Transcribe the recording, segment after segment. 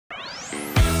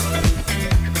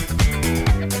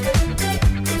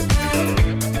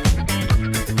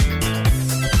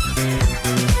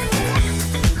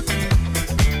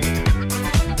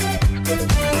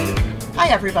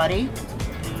everybody.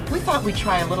 We thought we'd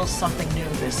try a little something new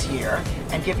this year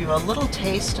and give you a little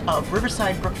taste of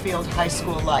Riverside Brookfield High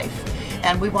School life.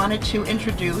 And we wanted to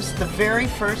introduce the very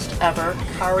first ever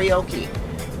karaoke.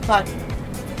 But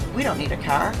we don't need a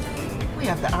car. We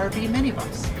have the RB Mini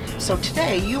Bus. So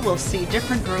today you will see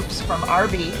different groups from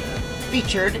RB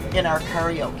featured in our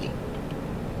karaoke.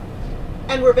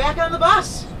 And we're back on the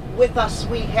bus. With us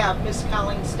we have Miss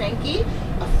Colleen Stanky,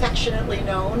 affectionately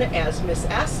known as Miss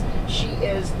S. She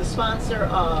is the sponsor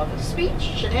of Speech,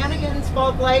 Shenanigans,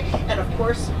 Fall Play, and of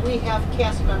course we have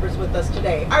cast members with us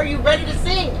today. Are you ready to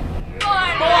sing?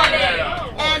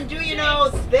 Morning! And do you know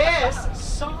this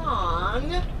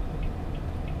song?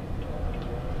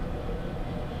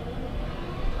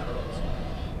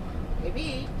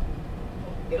 Maybe.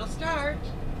 It'll start.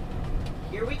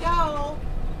 Here we go.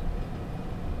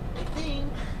 I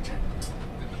think.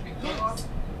 Yes.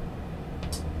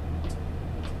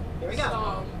 Here we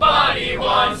go. Somebody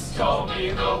once told me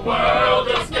the world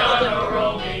is gonna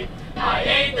roll me. I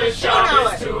ain't the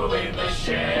sharpest tool in the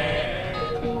shed.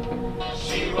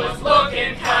 She was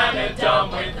looking kinda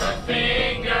dumb with her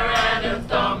finger and her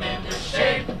thumb in the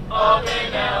shape of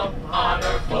an L on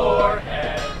her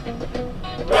forehead.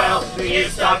 Well, the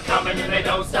years start coming and they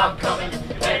don't stop coming.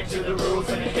 Back to the rules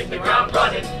and hit the ground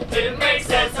running. Didn't make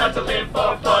sense not to live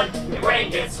for fun. Your brain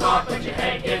gets smart but your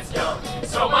head gets dumb.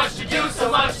 So much to do, so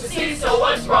much to see. So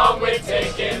what's wrong with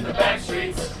taking the back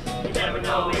streets? You never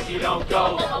know if you don't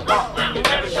go. You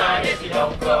never shine if you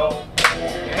don't glow.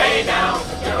 Hey now,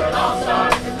 you're an all-star.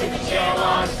 Get your show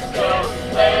on, go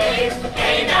play.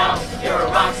 Hey now, you're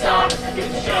a rock star.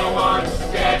 Get your show on,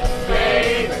 get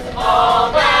paid.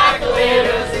 All that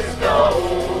glitters is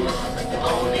gold.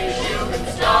 Only shooting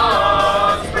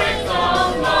stars break the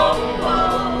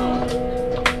mold.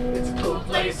 It's a cool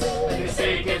place, and they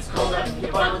say it gets colder.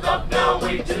 You're bundled up now,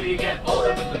 wait till you get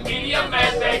older. But the media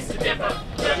man makes a difference,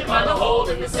 judging by the hole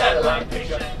in the satellite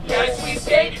picture. The ice we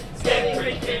skate, it's getting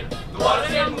pretty thin. The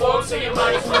water's getting warm, so you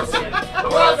might as well swim. The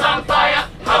world's on fire,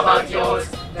 how about yours?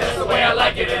 That's the way I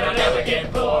like it, and I never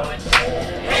get bored.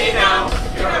 Hey now,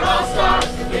 you're an all-star.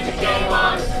 Get your game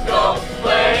on, go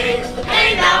play.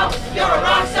 Hey now, you're a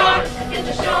rock star. Get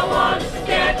your show on,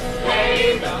 get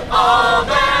paid. All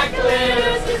that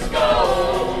glitters is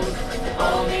gold.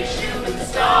 Only shooting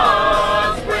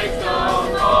stars break the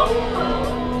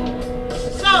road.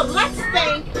 So let's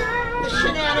thank the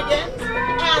Shenanigans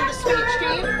and the Speech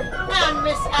team and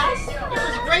Miss S. It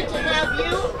was great to have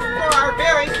you for our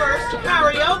very first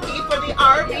karaoke for the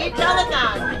RB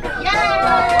Telethon.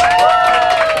 Yay!